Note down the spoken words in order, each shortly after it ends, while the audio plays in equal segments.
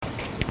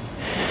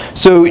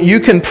So you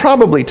can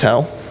probably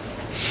tell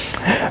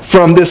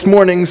from this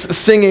morning's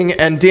singing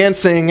and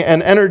dancing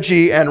and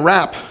energy and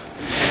rap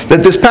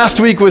that this past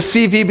week was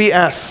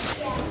Cvbs.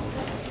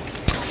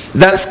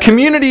 That's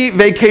Community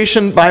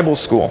Vacation Bible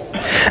School.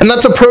 And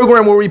that's a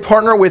program where we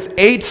partner with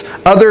 8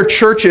 other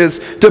churches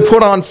to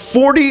put on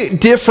 40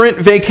 different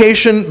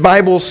vacation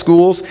Bible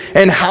schools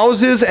in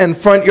houses and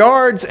front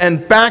yards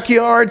and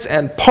backyards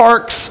and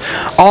parks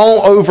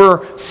all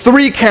over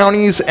 3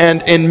 counties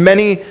and in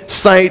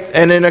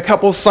a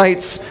couple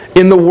sites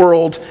in the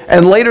world.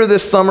 And later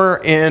this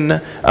summer in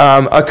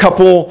a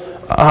couple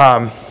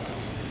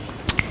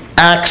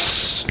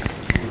Acts,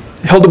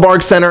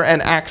 Hildebarg Center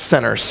and Acts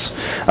centers.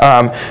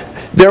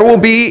 There will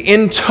be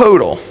in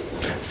total,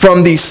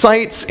 from the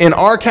sites in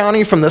our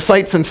county, from the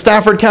sites in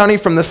Stafford County,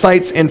 from the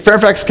sites in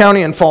Fairfax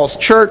County and Falls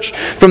Church,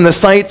 from the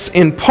sites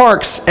in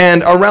parks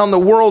and around the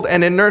world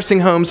and in nursing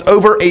homes,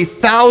 over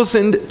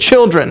 1,000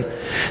 children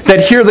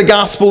that hear the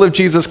gospel of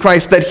Jesus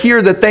Christ, that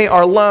hear that they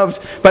are loved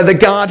by the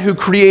God who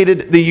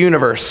created the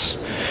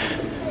universe.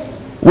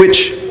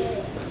 Which,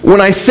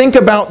 when I think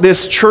about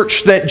this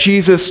church that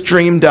Jesus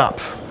dreamed up,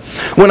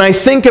 when I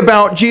think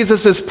about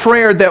Jesus'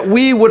 prayer that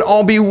we would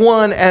all be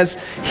one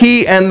as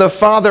he and the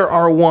Father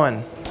are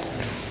one,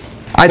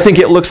 I think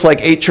it looks like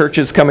 8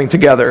 churches coming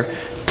together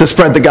to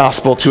spread the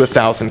gospel to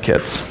 1,000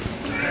 kids.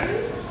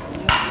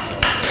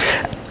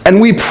 And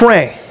we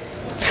pray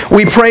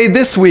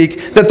this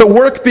week that the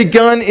work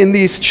begun in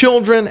these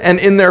children and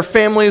in their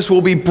families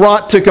will be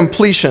brought to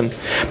completion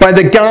by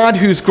the God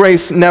whose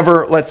grace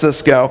never lets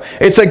us go.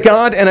 It's a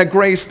God and a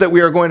grace that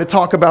we are going to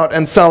talk about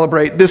and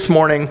celebrate this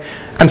morning,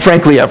 and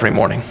frankly every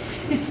morning.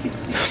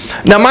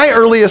 Now, my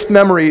earliest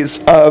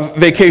memories of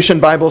Vacation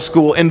Bible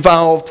School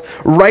involved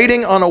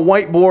writing on a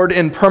whiteboard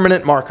in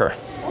permanent marker.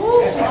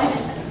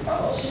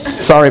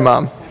 Sorry,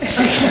 Mom.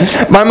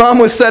 My mom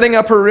was setting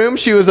up her room.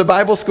 She was a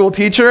Bible school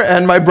teacher,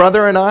 and my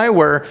brother and I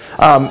were,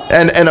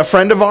 and a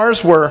friend of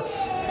ours were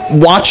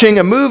watching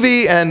a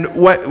movie and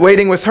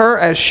waiting with her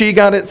as she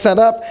got it set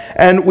up,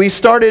 and we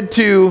started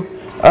to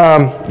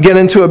get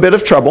into a bit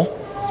of trouble.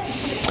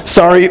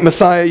 Sorry,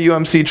 Messiah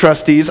UMC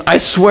trustees. I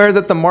swear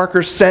that the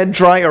marker said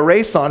dry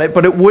erase on it,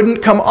 but it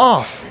wouldn't come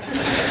off.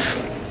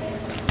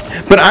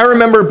 But I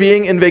remember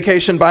being in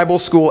Vacation Bible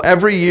School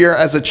every year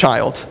as a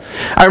child.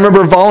 I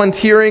remember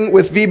volunteering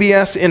with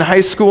VBS in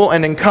high school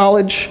and in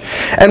college.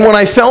 And when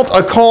I felt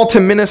a call to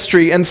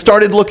ministry and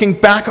started looking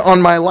back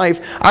on my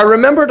life, I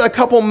remembered a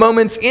couple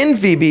moments in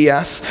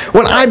VBS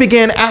when I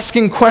began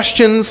asking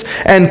questions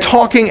and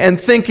talking and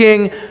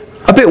thinking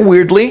a bit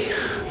weirdly,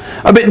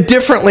 a bit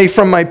differently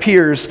from my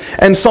peers,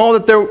 and saw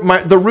that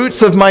the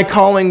roots of my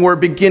calling were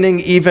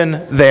beginning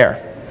even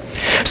there.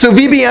 So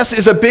VBS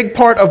is a big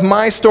part of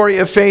my story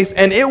of faith,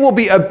 and it will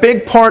be a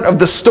big part of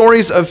the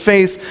stories of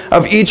faith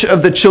of each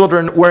of the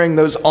children wearing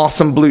those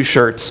awesome blue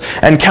shirts,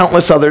 and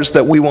countless others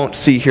that we won't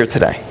see here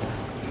today.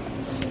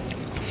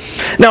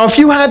 Now, if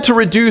you had to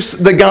reduce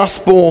the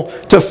gospel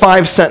to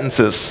 5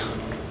 sentences,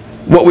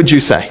 what would you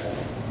say?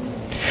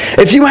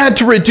 If you had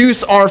to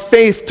reduce our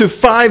faith to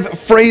 5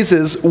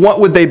 phrases,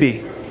 what would they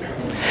be?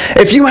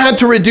 If you had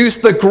to reduce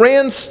the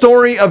grand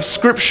story of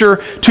Scripture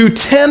to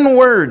 10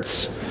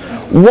 words,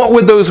 what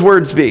would those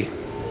words be?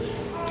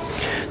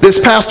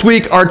 This past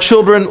week, our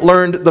children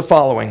learned the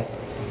following.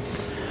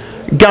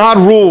 God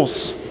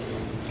rules.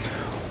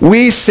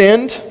 We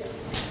sinned.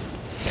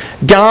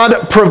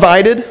 God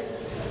provided.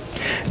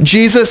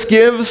 Jesus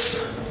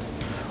gives.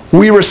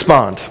 We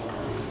respond.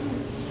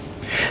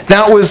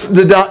 That was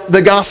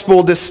the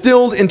gospel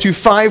distilled into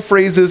 5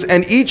 phrases,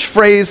 and each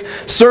phrase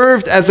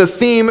served as a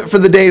theme for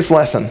the day's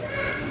lesson.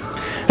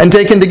 And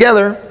taken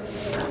together,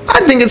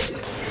 I think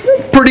it's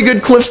pretty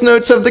good Cliff's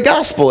Notes of the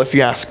gospel, if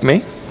you ask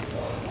me.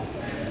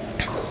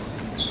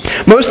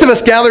 Most of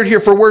us gathered here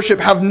for worship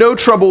have no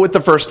trouble with the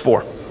first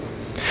 4.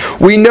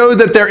 We know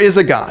that there is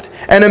a God,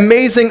 an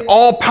amazing,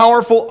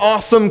 all-powerful,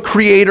 awesome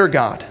creator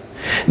God.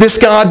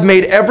 This God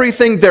made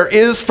everything there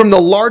is, from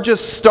the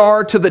largest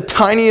star to the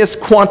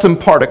tiniest quantum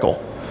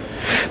particle.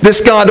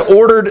 This God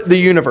ordered the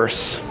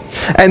universe.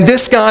 And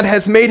this God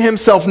has made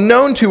himself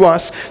known to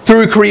us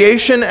through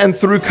creation and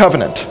through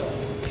covenant.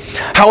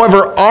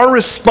 However, our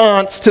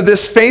response to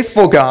this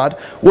faithful God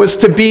was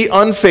to be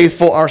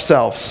unfaithful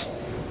ourselves.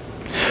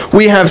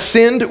 We have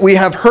sinned, we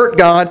have hurt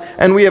God,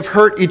 and we have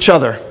hurt each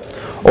other.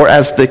 Or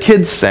as the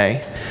kids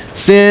say,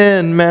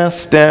 sin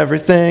messed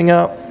everything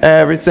up,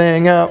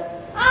 everything up.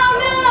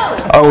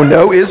 Oh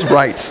no is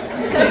right.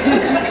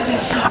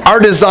 Our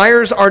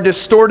desires are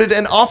distorted,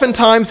 and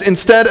oftentimes,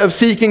 instead of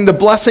seeking the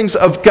blessings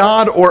of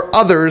God or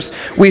others,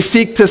 we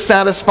seek to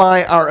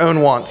satisfy our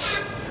own wants.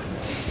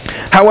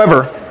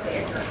 However,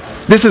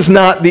 this is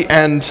not the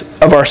end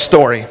of our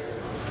story.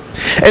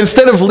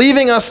 Instead of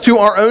leaving us to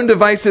our own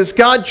devices,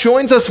 God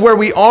joins us where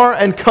we are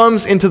and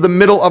comes into the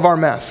middle of our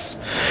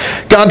mess.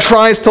 God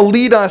tries to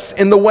lead us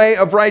in the way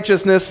of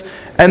righteousness,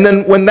 and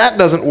then when that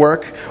doesn't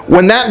work,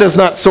 when that does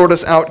not sort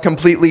us out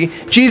completely,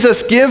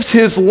 Jesus gives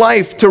his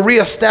life to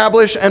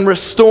reestablish and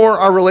restore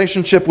our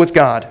relationship with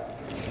God.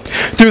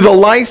 Through the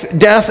life,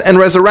 death, and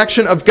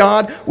resurrection of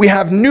God, we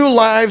have new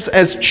lives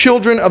as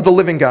children of the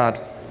living God.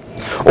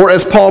 Or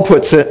as Paul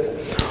puts it,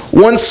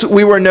 once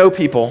we were no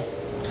people,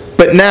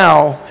 but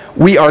now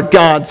we are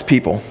God's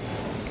people.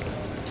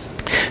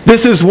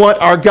 This is what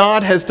our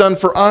God has done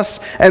for us,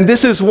 and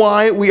this is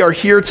why we are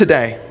here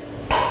today.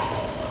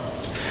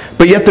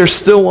 But yet there's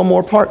still one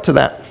more part to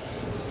that.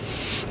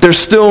 There's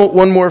still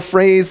one more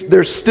phrase.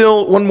 There's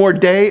still one more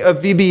day of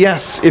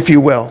VBS, if you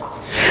will.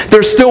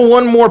 There's still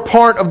one more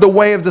part of the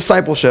way of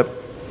discipleship.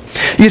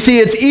 You see,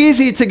 it's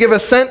easy to give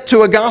assent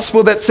to a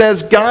gospel that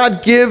says,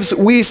 God gives,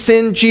 we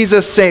sin,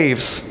 Jesus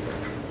saves.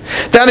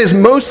 That is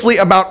mostly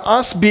about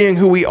us being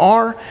who we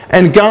are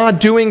and God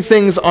doing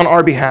things on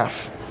our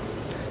behalf.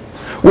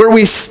 Where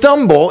we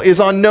stumble is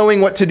on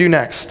knowing what to do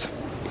next.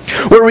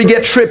 Where we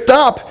get tripped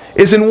up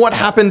is in what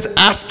happens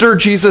after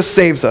Jesus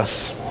saves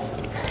us.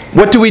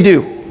 What do we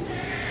do?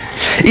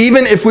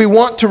 Even if we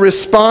want to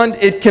respond,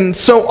 it can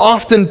so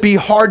often be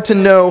hard to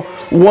know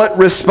what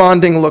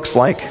responding looks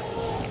like.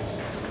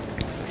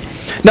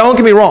 Now, don't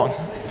get me wrong.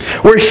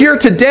 We're here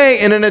today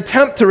in an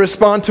attempt to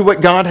respond to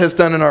what God has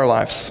done in our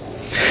lives.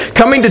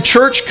 Coming to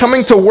church,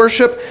 coming to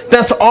worship,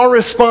 that's our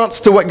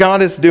response to what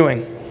God is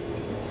doing.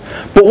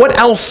 But what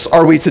else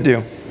are we to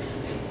do?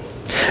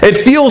 It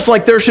feels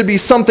like there should be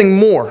something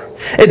more.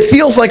 It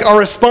feels like our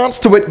response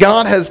to what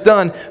God has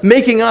done,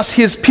 making us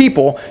His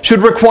people, should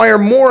require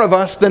more of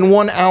us than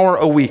 1 hour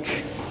a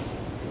week.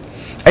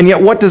 And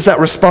yet, what does that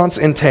response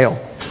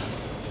entail?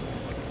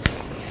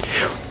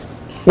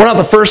 We're not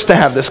the first to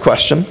have this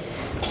question.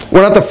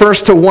 We're not the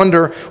first to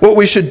wonder what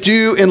we should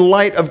do in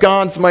light of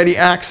God's mighty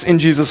acts in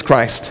Jesus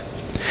Christ.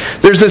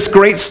 There's this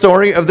great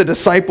story of the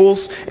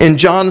disciples in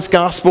John's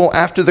gospel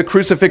after the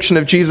crucifixion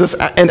of Jesus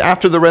and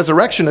after the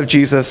resurrection of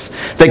Jesus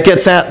that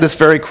gets at this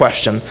very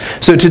question.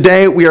 So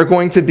today we are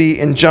going to be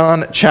in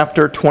John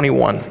chapter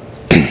 21.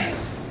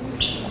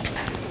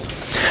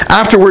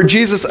 Afterward,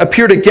 Jesus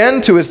appeared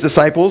again to his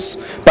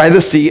disciples by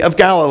the Sea of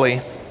Galilee.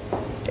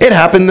 It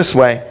happened this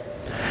way.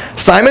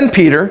 Simon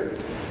Peter,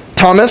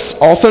 Thomas,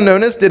 also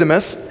known as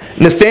Didymus,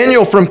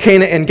 Nathanael from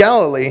Cana in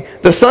Galilee,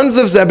 the sons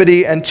of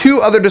Zebedee, and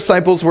 2 other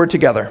disciples were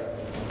together.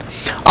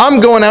 I'm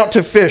going out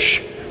to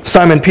fish,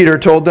 Simon Peter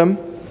told them.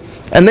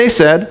 And they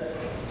said,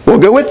 we'll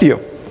go with you.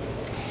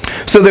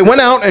 So they went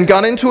out and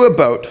got into a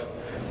boat,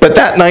 but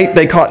that night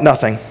they caught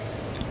nothing.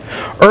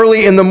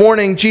 Early in the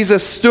morning,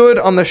 Jesus stood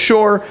on the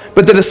shore,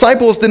 but the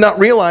disciples did not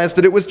realize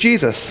that it was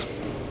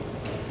Jesus.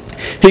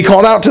 He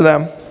called out to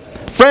them,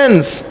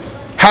 friends,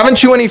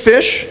 haven't you any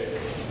fish?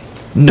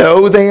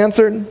 No, they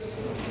answered.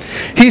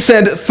 He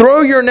said,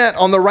 throw your net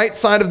on the right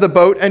side of the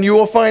boat and you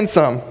will find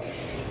some.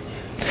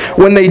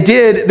 When they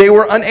did, they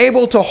were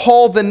unable to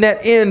haul the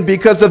net in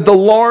because of the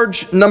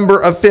large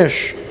number of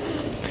fish.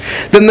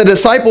 Then the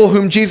disciple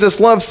whom Jesus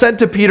loved said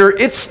to Peter,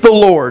 it's the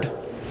Lord.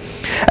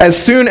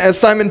 As soon as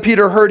Simon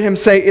Peter heard him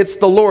say, it's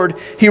the Lord,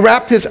 he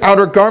wrapped his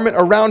outer garment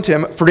around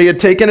him, for he had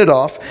taken it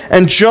off,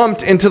 and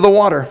jumped into the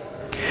water.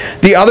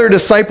 The other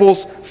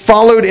disciples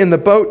followed in the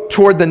boat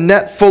toward the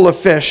net full of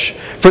fish,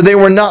 for they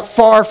were not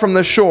far from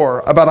the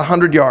shore, about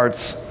 100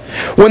 yards.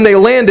 When they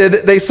landed,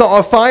 they saw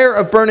a fire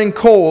of burning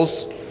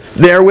coals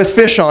there with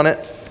fish on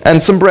it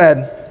and some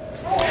bread.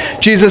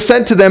 Jesus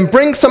said to them,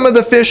 bring some of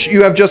the fish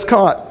you have just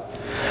caught.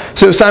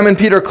 So Simon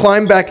Peter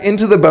climbed back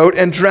into the boat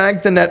and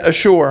dragged the net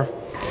ashore.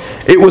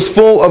 It was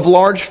full of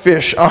large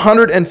fish,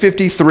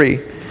 153.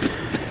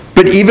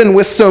 But even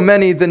with so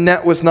many, the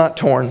net was not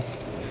torn.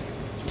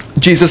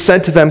 Jesus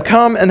said to them,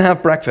 come and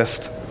have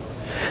breakfast.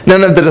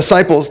 None of the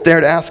disciples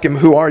dared ask him,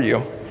 who are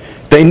you?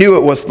 They knew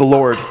it was the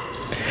Lord.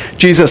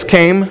 Jesus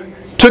came,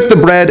 took the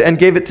bread and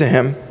gave it to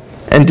him,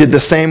 and did the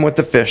same with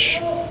the fish.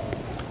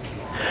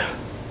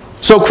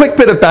 So a quick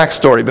bit of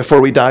backstory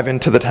before we dive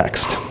into the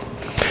text.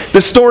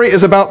 This story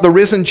is about the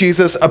risen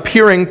Jesus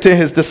appearing to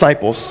his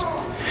disciples.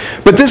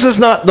 But this is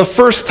not the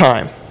first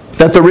time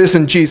that the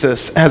risen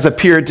Jesus has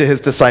appeared to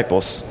his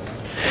disciples.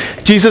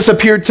 Jesus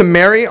appeared to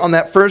Mary on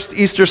that first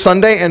Easter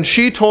Sunday, and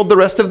she told the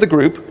rest of the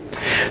group.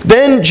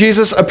 Then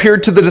Jesus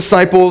appeared to the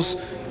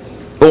disciples,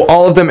 well,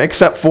 all of them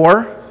except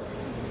for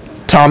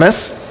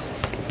Thomas.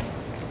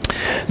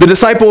 The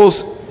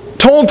disciples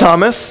told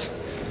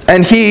Thomas,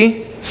 and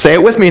he, say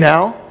it with me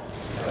now,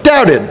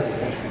 doubted.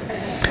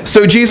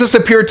 So Jesus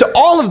appeared to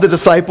all of the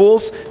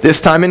disciples, this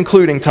time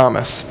including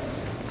Thomas.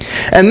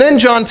 And then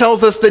John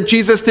tells us that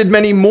Jesus did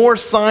many more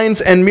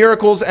signs and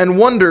miracles and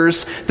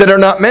wonders that are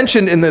not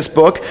mentioned in this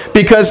book,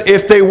 because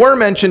if they were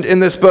mentioned in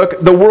this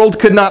book, the world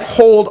could not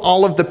hold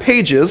all of the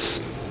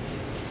pages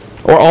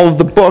or all of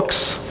the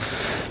books.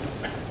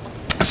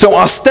 So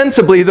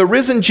ostensibly, the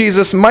risen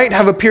Jesus might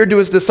have appeared to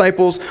his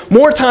disciples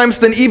more times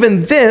than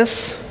even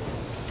this,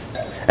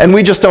 and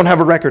we just don't have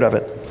a record of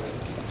it.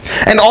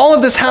 And all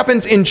of this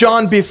happens in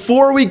John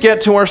before we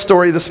get to our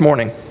story this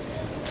morning.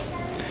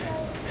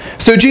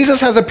 So Jesus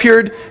has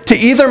appeared to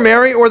either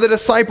Mary or the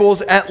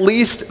disciples at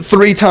least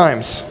 3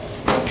 times.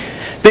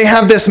 They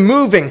have this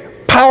moving,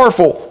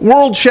 powerful,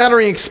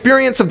 world-shattering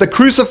experience of the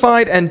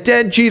crucified and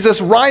dead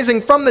Jesus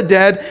rising from the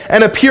dead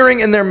and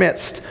appearing in their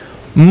midst.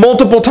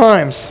 multiple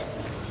times.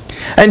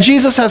 And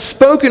Jesus has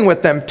spoken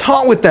with them,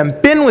 taught with them,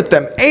 been with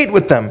them, ate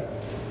with them.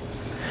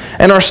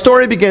 And our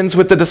story begins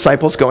with the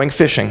disciples going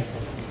fishing.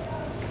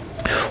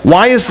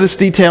 Why is this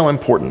detail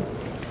important?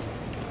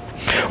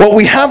 Well,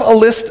 we have a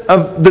list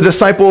of the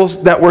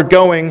disciples that were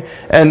going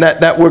and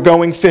that were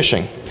going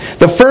fishing.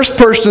 The first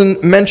person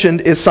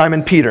mentioned is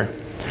Simon Peter.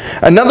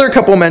 Another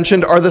couple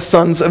mentioned are the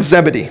sons of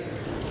Zebedee.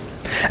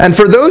 And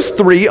for those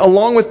three,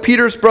 along with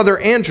Peter's brother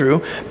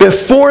Andrew,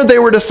 before they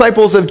were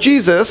disciples of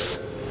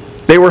Jesus,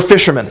 they were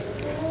fishermen.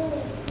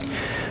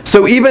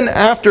 So even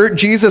after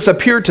Jesus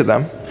appeared to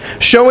them,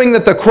 showing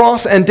that the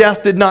cross and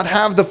death did not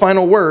have the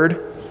final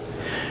word,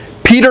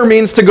 Peter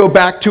means to go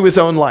back to his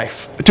own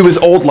life, to his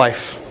old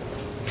life.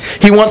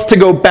 He wants to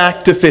go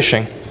back to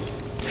fishing.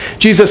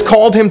 Jesus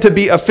called him to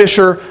be a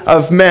fisher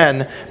of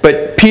men,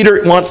 but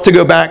Peter wants to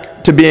go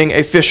back to being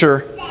a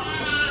fisher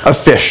of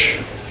fish.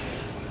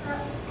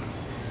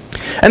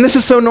 And this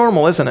is so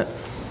normal, isn't it?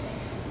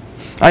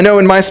 I know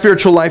in my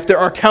spiritual life there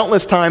are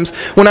countless times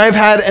when I've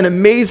had an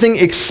amazing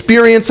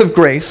experience of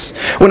grace,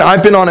 when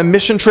I've been on a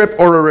mission trip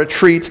or a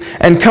retreat,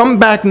 and come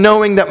back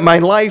knowing that my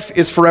life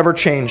is forever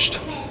changed.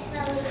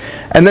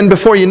 And then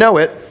before you know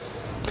it,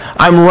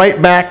 I'm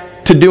right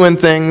back to doing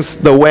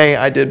things the way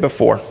I did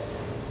before.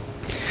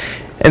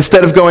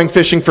 Instead of going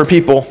fishing for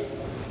people,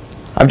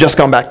 I've just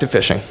gone back to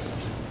fishing.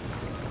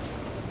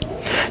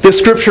 This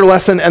scripture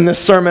lesson and this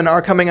sermon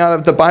are coming out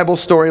of the Bible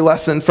story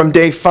lesson from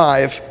day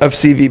 5 of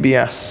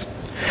Cvbs.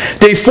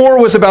 Day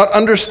 4 was about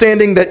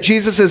understanding that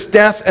Jesus'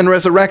 death and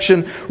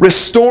resurrection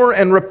restore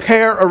and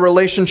repair a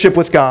relationship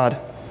with God.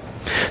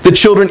 The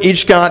children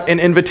each got an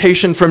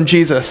invitation from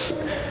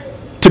Jesus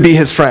to be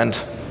his friend.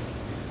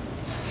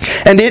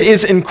 And it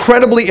is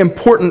incredibly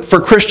important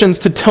for Christians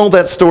to tell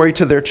that story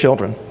to their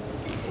children.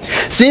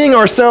 Seeing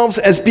ourselves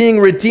as being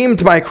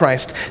redeemed by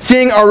Christ,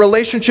 seeing our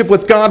relationship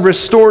with God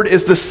restored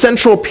is the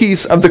central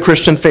piece of the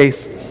Christian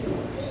faith.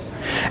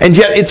 And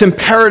yet it's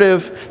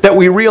imperative that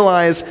we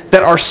realize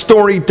that our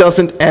story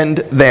doesn't end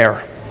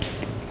there.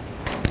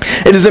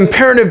 It is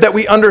imperative that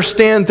we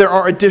understand there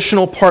are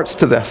additional parts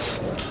to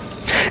this.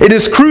 It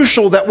is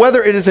crucial that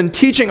whether it is in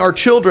teaching our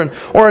children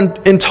or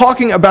in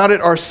talking about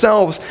it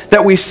ourselves,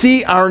 that we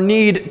see our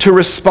need to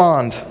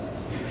respond.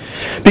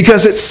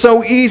 Because it's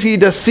so easy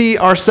to see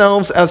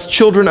ourselves as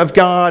children of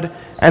God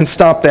and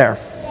stop there.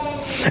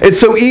 It's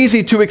so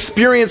easy to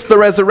experience the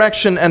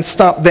resurrection and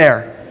stop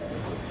there.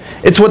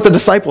 It's what the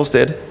disciples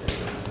did.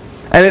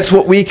 And it's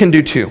what we can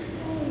do too.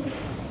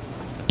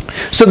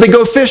 So they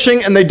go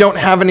fishing and they don't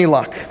have any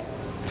luck.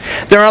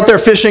 They're out there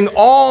fishing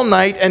all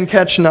night and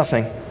catch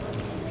nothing.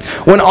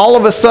 When all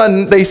of a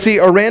sudden they see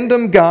a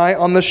random guy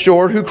on the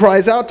shore who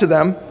cries out to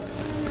them,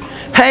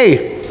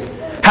 "Hey,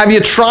 have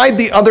you tried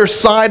the other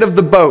side of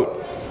the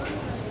boat?"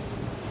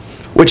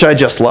 Which I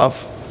just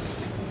love.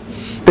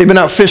 They've been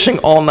out fishing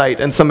all night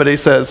and somebody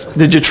says,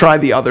 "Did you try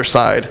the other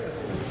side?"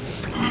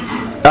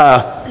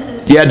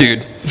 Yeah,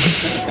 dude.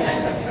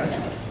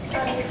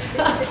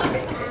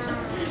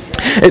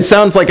 It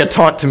sounds like a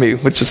taunt to me,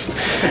 but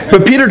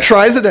Peter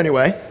tries it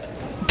anyway,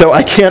 though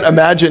I can't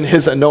imagine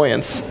his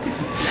annoyance.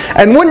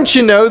 And wouldn't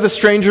you know, the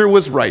stranger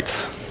was right.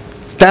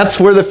 That's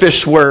where the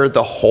fish were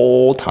the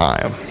whole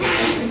time.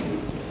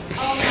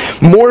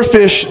 More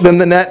fish than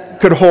the net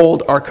could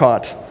hold are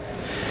caught.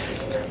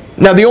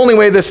 Now, the only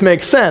way this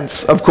makes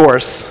sense, of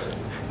course,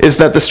 is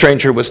that the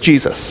stranger was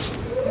Jesus.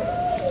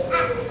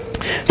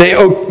 They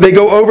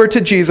go over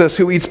to Jesus,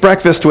 who eats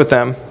breakfast with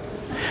them,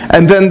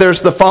 and then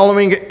there's the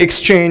following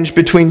exchange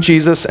between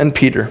Jesus and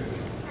Peter.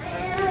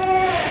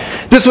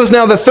 This was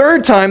now the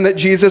third time that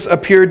Jesus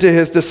appeared to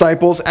his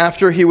disciples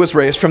after he was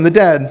raised from the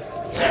dead.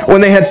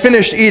 When they had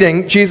finished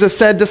eating, Jesus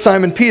said to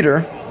Simon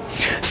Peter,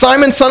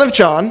 "Simon, son of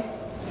John,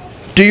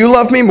 do you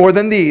love me more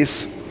than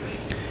these?"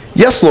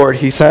 "Yes, Lord,"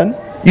 he said.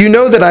 "You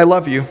know that I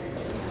love you."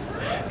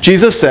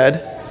 Jesus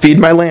said, "Feed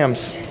my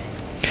lambs."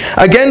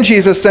 Again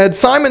Jesus said,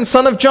 "Simon,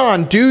 son of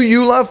John, do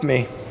you love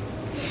me?"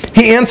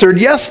 He answered,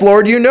 "Yes,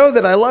 Lord, you know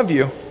that I love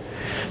you."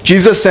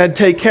 Jesus said,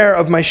 "Take care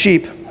of my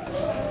sheep."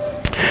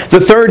 The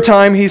third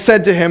time he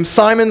said to him,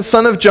 "Simon,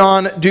 son of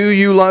John, do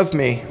you love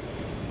me?"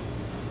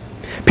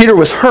 Peter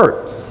was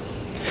hurt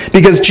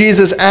because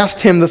Jesus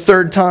asked him the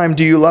third time,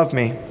 "Do you love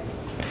me?"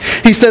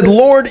 He said,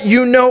 "Lord,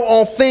 you know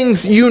all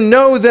things. You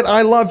know that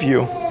I love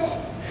you."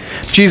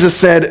 Jesus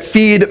said,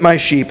 "Feed my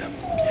sheep.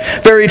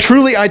 Very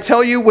truly I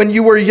tell you, when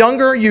you were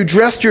younger, you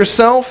dressed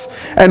yourself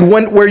and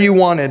went where you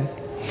wanted.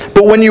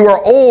 But when you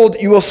are old,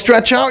 you will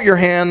stretch out your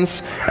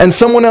hands, and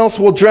someone else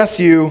will dress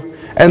you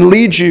and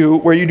lead you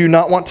where you do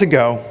not want to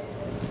go."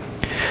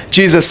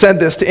 Jesus said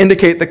this to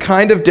indicate the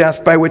kind of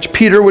death by which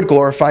Peter would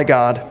glorify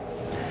God.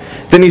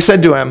 Then he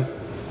said to him,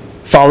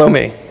 "Follow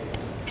me."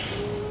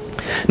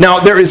 Now,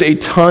 there is a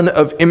ton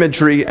of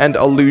imagery and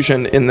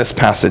allusion in this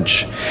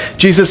passage.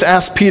 Jesus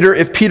asked Peter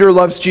if Peter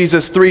loves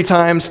Jesus 3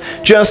 times,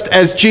 just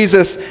as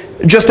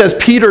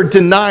Peter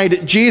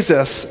denied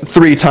Jesus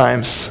 3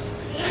 times.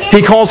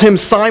 He calls him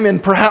Simon,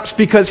 perhaps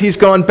because he's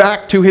gone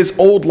back to his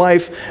old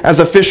life as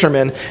a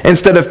fisherman,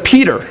 instead of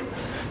Peter,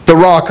 the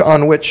rock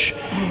on which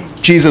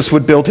Jesus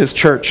would build his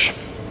church.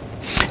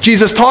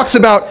 Jesus talks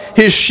about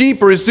his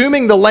sheep,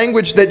 resuming the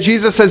language that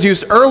Jesus has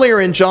used earlier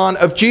in John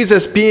of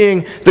Jesus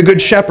being the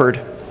good shepherd.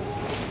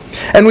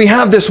 And we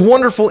have this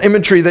wonderful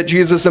imagery that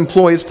Jesus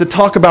employs to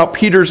talk about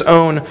Peter's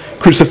own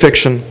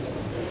crucifixion.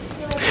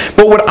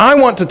 But what I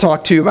want to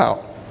talk to you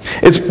about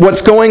is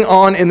what's going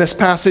on in this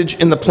passage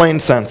in the plain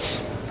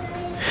sense.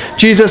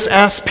 Jesus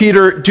asks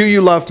Peter, "Do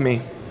you love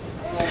me?"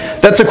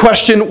 That's a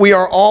question we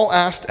are all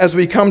asked as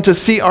we come to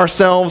see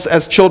ourselves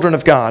as children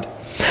of God,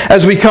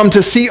 as we come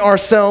to see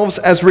ourselves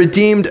as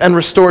redeemed and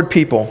restored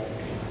people.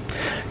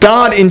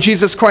 God in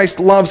Jesus Christ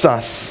loves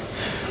us.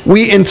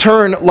 We in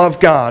turn love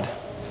God.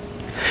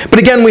 But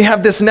again, we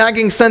have this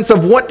nagging sense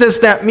of what does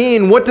that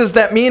mean? What does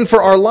that mean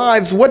for our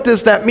lives? What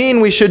does that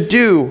mean we should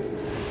do?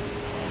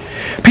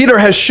 Peter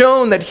has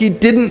shown that he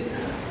didn't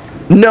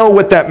know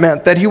what that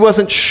meant, that he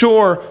wasn't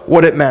sure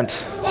what it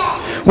meant.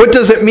 What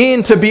does it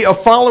mean to be a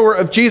follower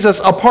of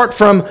Jesus apart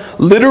from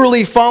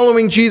literally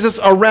following Jesus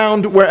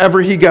around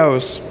wherever he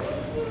goes?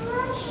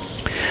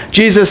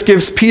 Jesus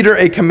gives Peter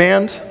a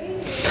command,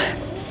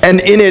 and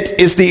in it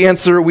is the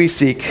answer we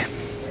seek.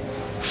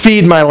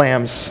 Feed my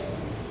lambs.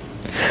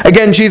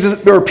 Again,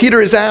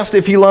 Peter is asked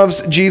if he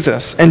loves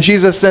Jesus, and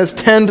Jesus says,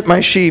 "Tend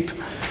my sheep."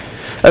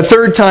 A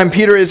third time,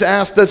 Peter is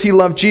asked, does he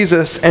love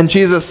Jesus? And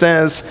Jesus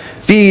says,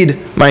 "Feed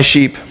my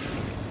sheep."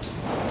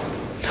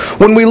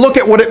 When we look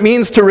at what it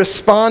means to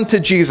respond to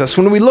Jesus,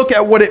 when we look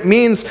at what it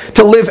means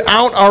to live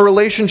out our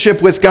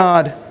relationship with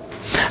God,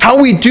 how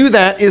we do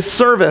that is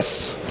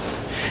service.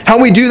 How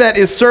we do that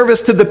is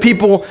service to the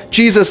people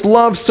Jesus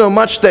loved so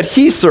much that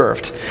he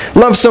served,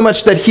 loved so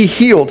much that he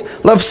healed,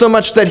 loved so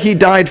much that he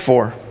died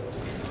for.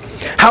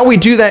 How we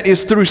do that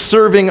is through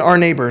serving our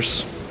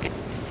neighbors.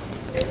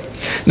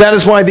 That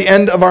is why the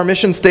end of our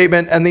mission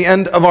statement and the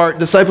end of our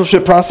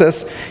discipleship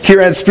process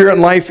here at Spirit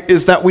and Life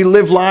is that we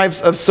live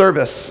lives of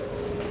service.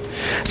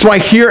 That's why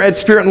here at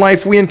Spirit and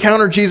Life we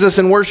encounter Jesus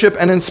in worship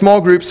and in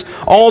small groups,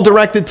 all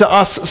directed to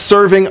us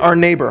serving our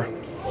neighbor.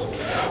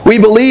 We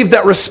believe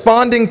that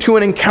responding to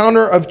an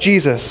encounter of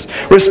Jesus,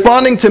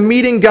 responding to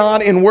meeting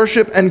God in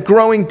worship and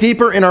growing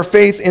deeper in our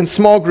faith in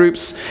small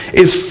groups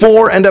is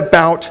for and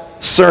about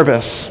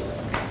service.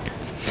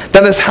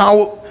 That is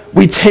how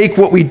we take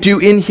what we do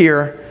in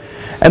here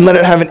and let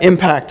it have an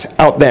impact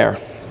out there.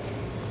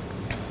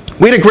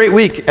 We had a great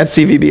week at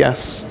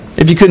Cvbs,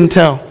 if you couldn't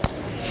tell.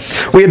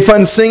 We had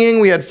fun singing,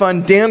 we had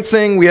fun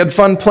dancing, we had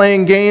fun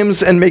playing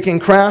games and making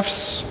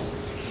crafts.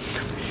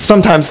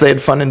 Sometimes they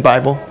had fun in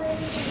Bible.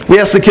 We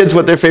asked the kids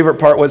what their favorite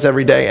part was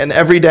every day, and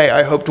every day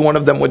I hoped one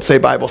of them would say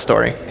Bible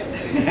story.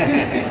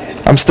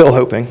 I'm still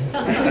hoping.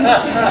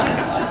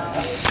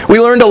 We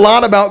learned a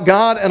lot about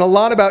God and a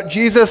lot about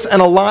Jesus and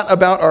a lot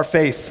about our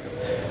faith.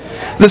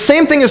 The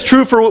same thing is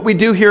true for what we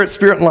do here at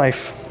Spirit and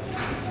Life.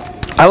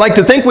 I like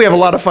to think we have a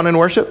lot of fun in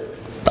worship.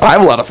 I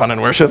have a lot of fun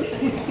in worship.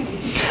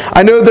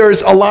 I know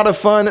there's a lot of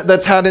fun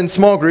that's had in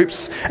small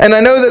groups, and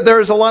I know that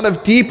there's a lot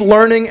of deep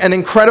learning and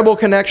incredible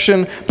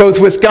connection both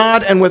with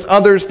God and with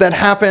others that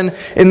happen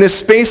in this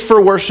space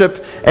for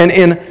worship and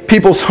in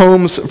people's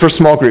homes for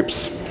small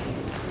groups.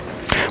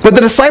 But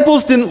the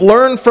disciples didn't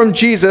learn from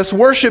Jesus,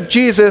 worship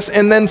Jesus,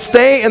 and then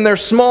stay in their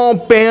small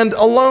band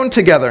alone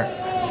together.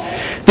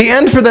 The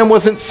end for them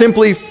wasn't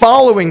simply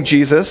following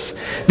Jesus.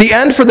 The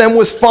end for them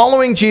was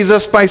following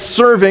Jesus by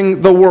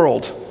serving the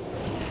world.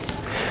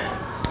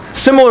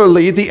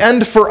 Similarly, the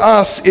end for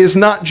us is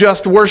not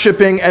just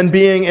worshiping and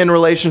being in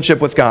relationship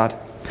with God.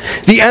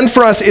 The end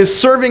for us is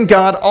serving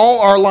God all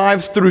our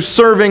lives through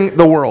serving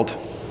the world.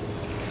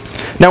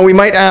 Now we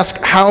might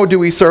ask, how do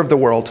we serve the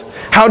world?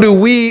 How do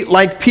we,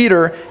 like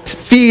Peter,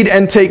 feed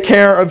and take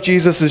care of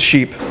Jesus'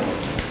 sheep?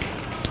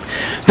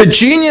 The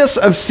genius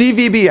of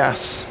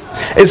Cvbs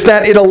is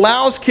that it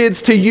allows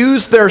kids to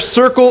use their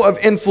circle of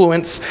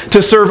influence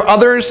to serve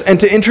others and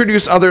to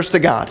introduce others to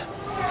God.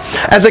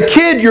 As a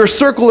kid, your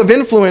circle of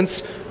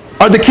influence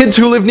are the kids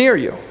who live near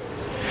you.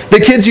 The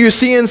kids you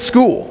see in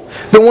school,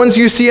 the ones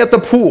you see at the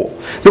pool,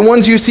 the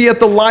ones you see at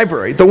the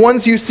library, the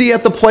ones you see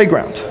at the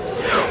playground.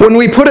 When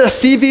we put a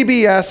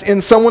Cvbs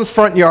in someone's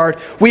front yard,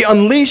 we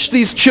unleash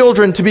these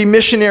children to be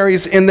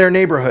missionaries in their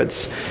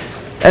neighborhoods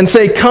and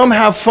say, "Come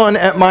have fun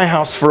at my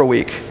house for a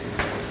week.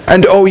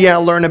 And oh yeah,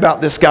 learn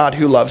about this God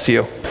who loves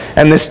you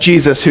and this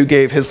Jesus who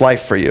gave his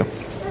life for you."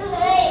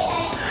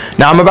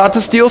 Now I'm about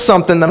to steal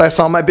something that I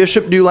saw my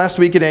bishop do last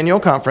week at annual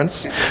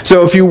conference.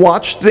 So if you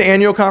watched the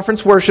annual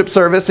conference worship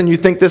service and you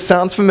think this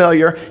sounds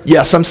familiar,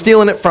 yes, I'm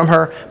stealing it from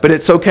her, but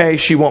it's okay,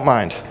 she won't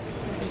mind.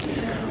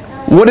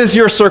 What is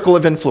your circle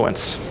of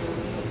influence?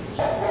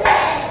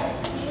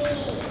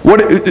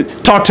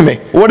 Talk to me.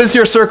 What is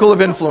your circle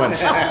of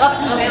influence?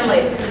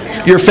 Family.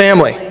 Your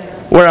family.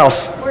 Where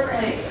else?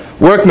 Workmates.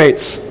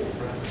 Workmates.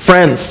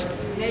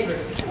 Friends.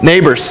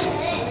 Neighbors.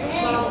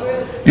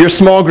 Your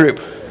small group.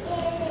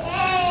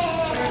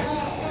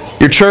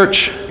 Your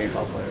church.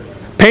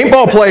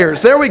 Paintball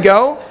players. There we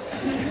go.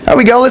 There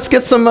we go. Let's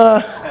get some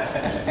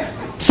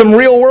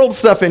real world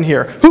stuff in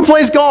here. Who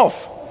plays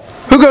golf?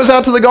 Who goes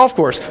out to the golf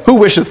course? Who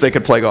wishes they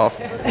could play golf?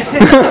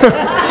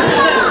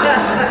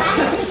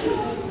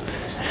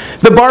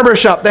 The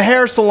barbershop, the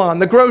hair salon,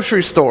 the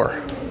grocery store.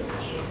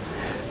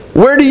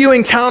 Where do you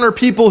encounter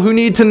people who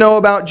need to know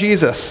about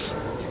Jesus?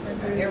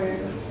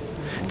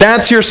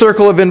 That's your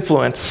circle of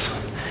influence.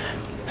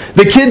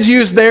 The kids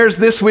use theirs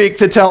this week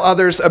to tell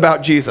others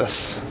about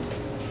Jesus.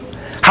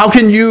 How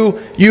can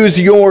you use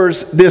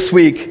yours this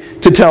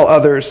week to tell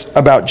others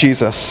about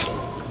Jesus?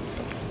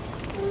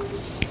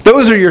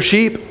 Those are your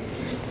sheep.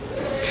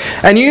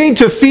 And you need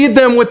to feed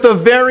them with the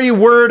very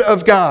word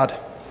of God.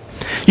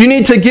 You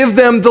need to give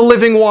them the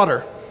living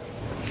water.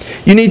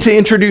 You need to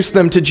introduce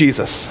them to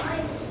Jesus.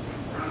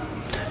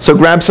 So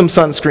grab some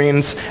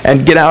sunscreens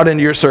and get out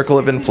into your circle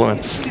of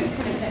influence.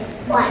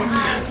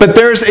 But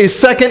there's a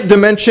second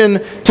dimension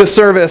to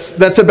service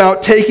that's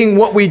about taking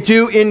what we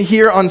do in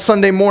here on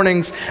Sunday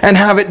mornings and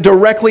have it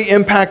directly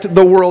impact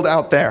the world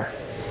out there.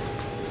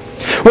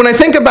 When I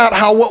think about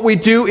how what we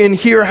do in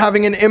here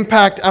having an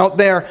impact out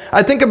there,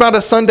 I think about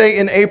a Sunday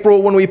in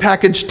April when we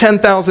packaged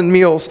 10,000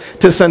 meals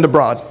to send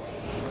abroad.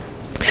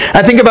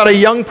 I think about a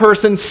young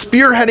person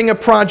spearheading a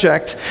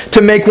project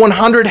to make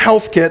 100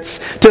 health kits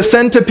to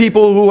send to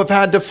people who have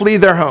had to flee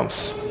their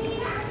homes.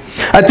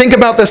 I think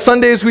about the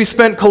Sundays we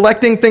spent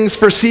collecting things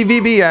for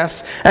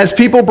Cvbs as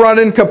people brought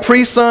in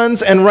Capri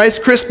Suns and Rice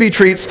Krispie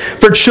treats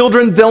for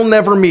children they'll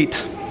never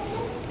meet.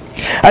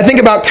 I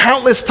think about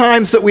countless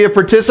times that we have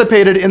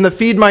participated in the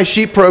Feed My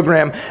Sheep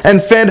program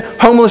and fed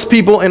homeless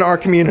people in our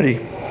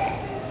community.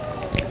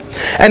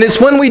 And it's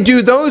when we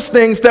do those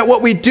things that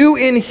what we do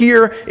in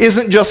here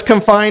isn't just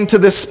confined to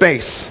this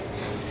space.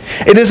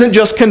 It isn't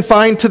just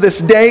confined to this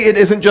day. It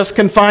isn't just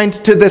confined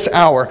to this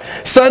hour.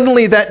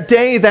 Suddenly that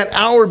day, that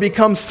hour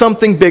becomes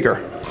something bigger.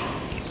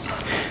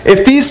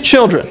 If these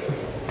children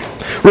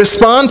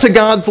respond to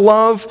God's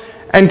love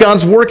and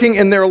God's working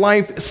in their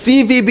life,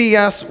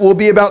 Cvbs will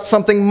be about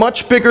something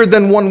much bigger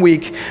than 1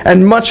 week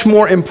and much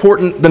more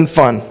important than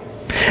fun.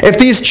 If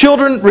these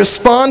children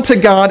respond to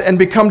God and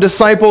become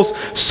disciples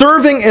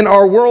serving in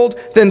our world,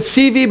 then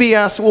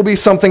Cvbs will be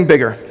something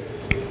bigger.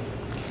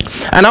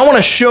 And I want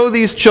to show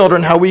these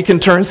children how we can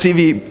turn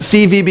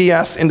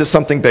Cvbs into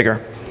something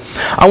bigger.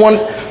 I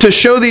want to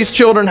show these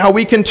children how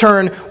we can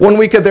turn 1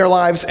 week of their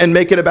lives and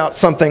make it about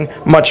something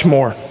much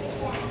more.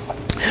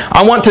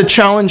 I want to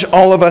challenge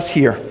all of us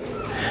here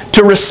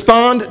to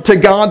respond to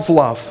God's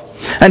love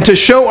and to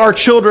show our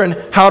children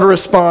how to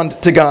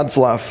respond to God's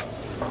love.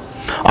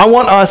 I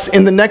want us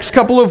in the next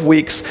couple of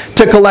weeks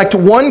to collect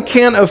 1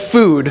 can of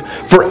food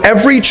for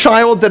every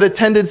child that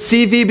attended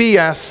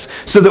Cvbs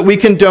so that we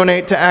can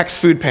donate to Acts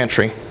Food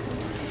Pantry.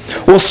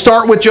 We'll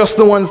start with just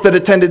the ones that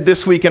attended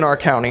this week in our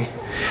county.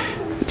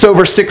 It's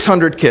over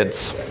 600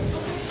 kids.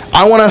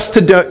 I want us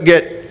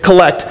to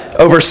collect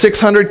over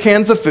 600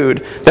 cans of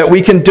food that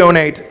we can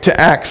donate to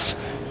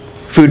Acts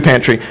Food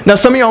Pantry. Now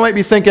some of y'all might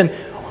be thinking,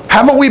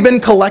 haven't we been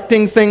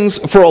collecting things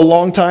for a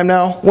long time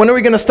now? When are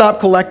we going to stop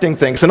collecting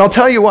things? And I'll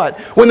tell you what,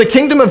 when the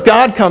kingdom of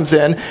God comes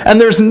in,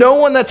 and there's no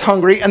one that's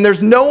hungry, and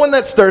there's no one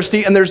that's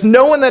thirsty, and there's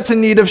no one that's in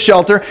need of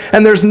shelter,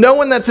 and there's no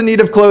one that's in need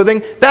of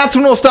clothing, that's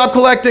when we'll stop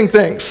collecting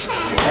things.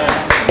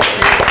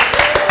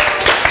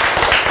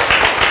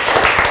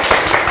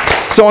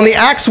 So on the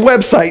Acts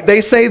website,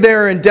 they say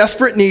they're in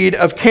desperate need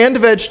of canned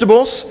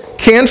vegetables,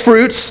 canned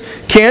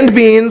fruits, canned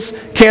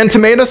beans, canned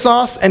tomato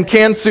sauce, and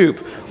canned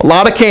soup. A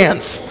lot of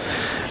cans.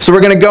 So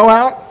we're going to go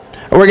out,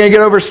 and we're going to get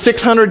over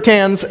 600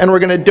 cans, and we're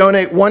going to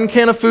donate 1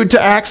 can of food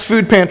to Acts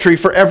Food Pantry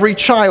for every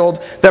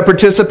child that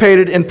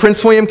participated in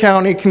Prince William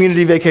County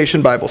Community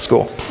Vacation Bible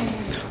School.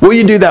 Will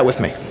you do that with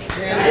me?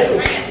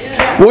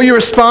 Yes. Will you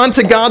respond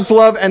to God's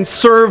love and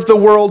serve the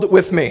world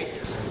with me?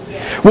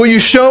 Yes. Will you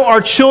show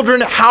our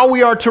children how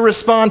we are to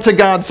respond to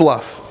God's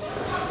love?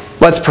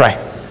 Let's pray.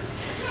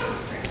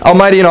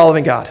 Almighty and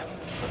all-loving God,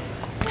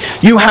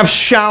 you have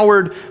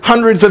showered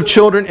hundreds of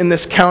children in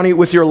this county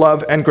with your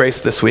love and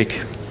grace this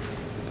week.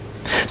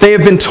 They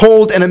have been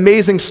told an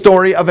amazing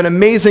story of an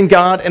amazing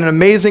God and an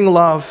amazing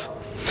love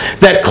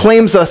that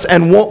claims us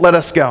and won't let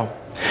us go,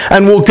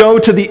 and will go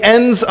to the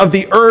ends of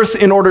the earth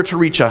in order to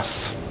reach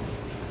us.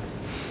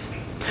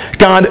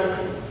 God,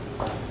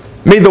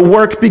 may the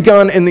work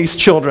begun in these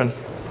children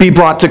be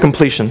brought to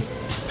completion.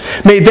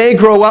 May they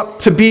grow up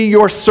to be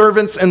your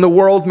servants in the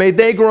world. May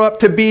they grow up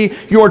to be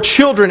your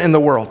children in the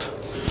world.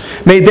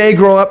 May they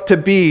grow up to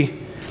be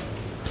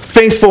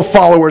faithful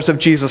followers of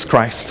Jesus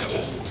Christ.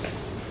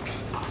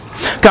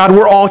 God,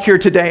 we're all here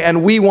today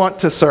and we want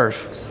to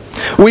serve.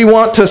 We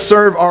want to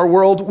serve our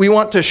world. We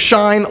want to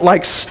shine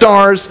like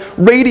stars,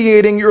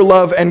 radiating your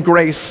love and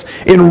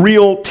grace in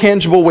real,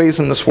 tangible ways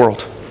in this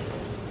world.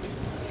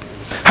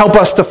 Help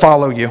us to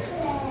follow you.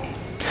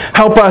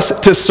 Help us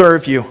to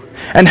serve you.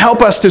 And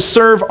help us to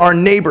serve our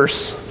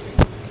neighbors.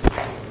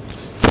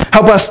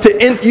 Help us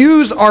to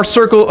use our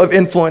circle of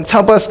influence.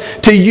 Help us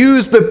to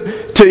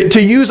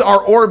use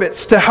our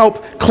orbits to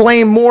help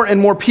claim more and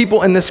more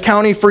people in this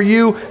county for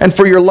you and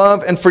for your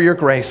love and for your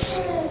grace.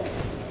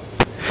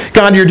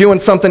 God, you're doing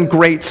something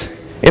great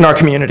in our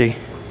community.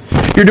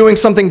 You're doing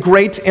something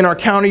great in our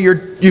county.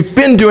 You've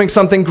been doing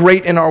something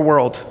great in our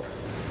world.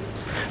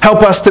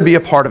 Help us to be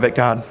a part of it,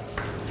 God.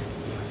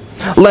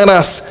 Let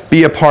us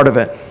be a part of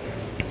it.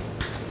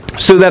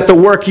 so that the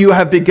work you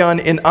have begun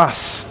in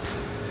us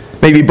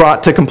may be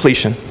brought to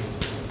completion.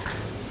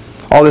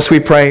 All this we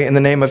pray in the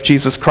name of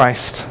Jesus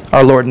Christ,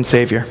 our Lord and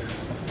Savior.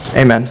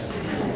 Amen.